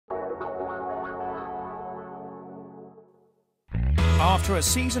After a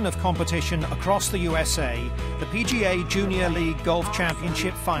season of competition across the USA, the PGA Junior League Golf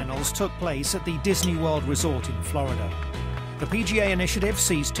Championship Finals took place at the Disney World Resort in Florida. The PGA initiative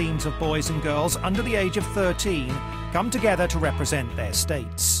sees teams of boys and girls under the age of 13 come together to represent their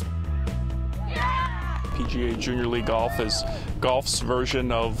states. PGA Junior League Golf is golf's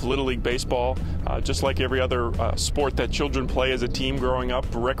version of Little League Baseball. Just like every other sport that children play as a team growing up,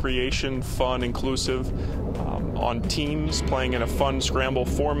 recreation, fun, inclusive, on teams, playing in a fun scramble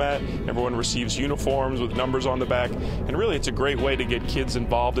format. Everyone receives uniforms with numbers on the back, and really it's a great way to get kids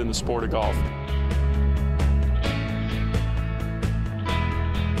involved in the sport of golf.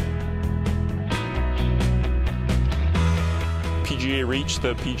 PGA Reach,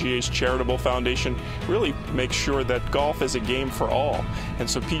 the PGA's charitable foundation, really makes sure that golf is a game for all. And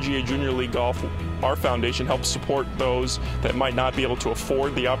so PGA Junior League Golf, our foundation, helps support those that might not be able to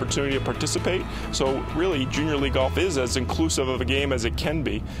afford the opportunity to participate. So really, Junior League Golf is as inclusive of a game as it can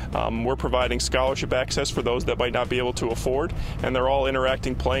be. We're providing scholarship access for those that might not be able to afford, and they're all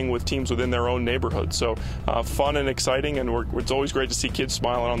interacting, playing with teams within their own neighborhood. So fun and exciting, and it's always great to see kids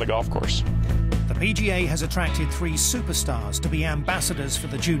smiling on the golf course. The PGA has attracted 3 superstars to be ambassadors for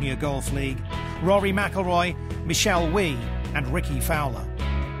the Junior Golf League: Rory McIlroy, Michelle Wie, and Ricky Fowler.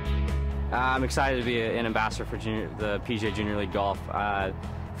 I'm excited to be an ambassador for the PGA Junior League Golf.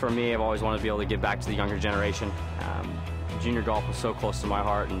 For me, I've always wanted to be able to give back to the younger generation. Junior golf was so close to my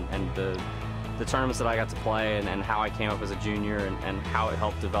heart, and the tournaments that I got to play and how I came up as a junior and how it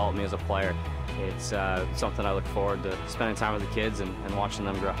helped develop me as a player. It's something I look forward to spending time with the kids and watching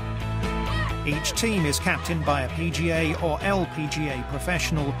them grow. Each team is captained by a PGA or LPGA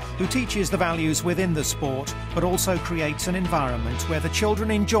professional who teaches the values within the sport, but also creates an environment where the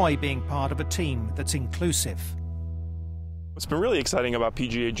children enjoy being part of a team that's inclusive. What's been really exciting about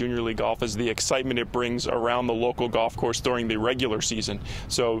PGA Junior League Golf is the excitement it brings around the local golf course during the regular season.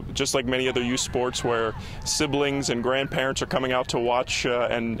 So just like many other youth sports where siblings and grandparents are coming out to watch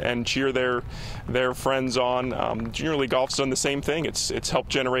and cheer their friends on, Junior League Golf's done the same thing. It's helped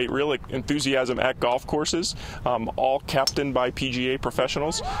generate real enthusiasm at golf courses, all captained by PGA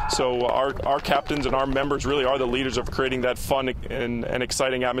professionals. So our captains and our members really are the leaders of creating that fun and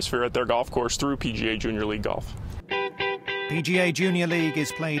exciting atmosphere at their golf course through PGA Junior League Golf. PGA Junior League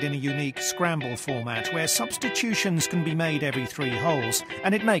is played in a unique scramble format where substitutions can be made every 3 holes,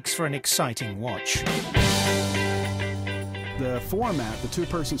 and it makes for an exciting watch. The format, the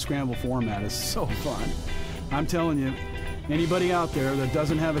 2-person scramble format, is so fun. I'm telling you, anybody out there that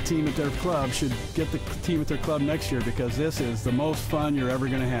doesn't have a team at their club should get the team at their club next year, because this is the most fun you're ever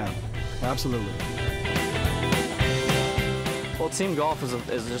going to have. Absolutely. Well, team golf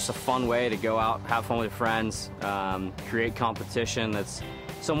is just a fun way to go out, have fun with friends, create competition that's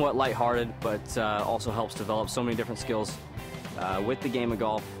somewhat lighthearted, but also helps develop so many different skills with the game of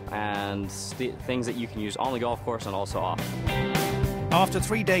golf and things that you can use on the golf course and also off. After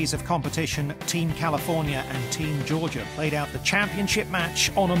 3 days of competition, Team California and Team Georgia played out the championship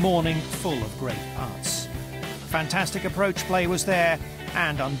match on a morning full of great parts. Fantastic approach play was there,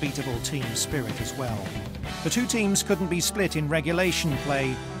 and unbeatable team spirit as well. The 2 teams couldn't be split in regulation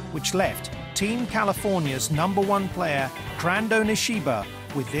play, which left Team California's #1 player, Crando Nishiba,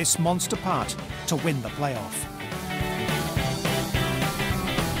 with this monster putt to win the playoff.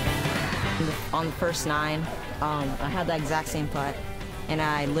 On the first 9, I had that exact same putt, and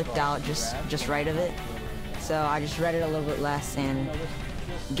I lipped out just right of it. So I just read it a little bit less and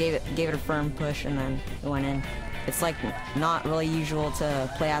gave it a firm push, and then it went in. It's like not really usual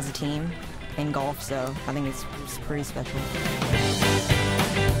to play as a team in golf, so I think it's pretty special.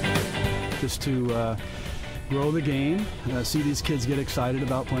 Just to grow the game, see these kids get excited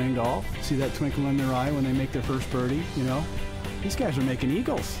about playing golf, see that twinkle in their eye when they make their first birdie, you know. These guys are making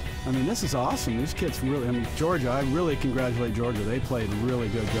eagles. I mean, this is awesome. These kids really, I mean, Georgia, I really congratulate Georgia. They played really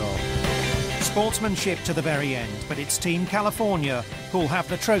good golf. Sportsmanship to the very end, but it's Team California who'll have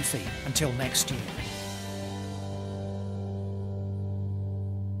the trophy until next year.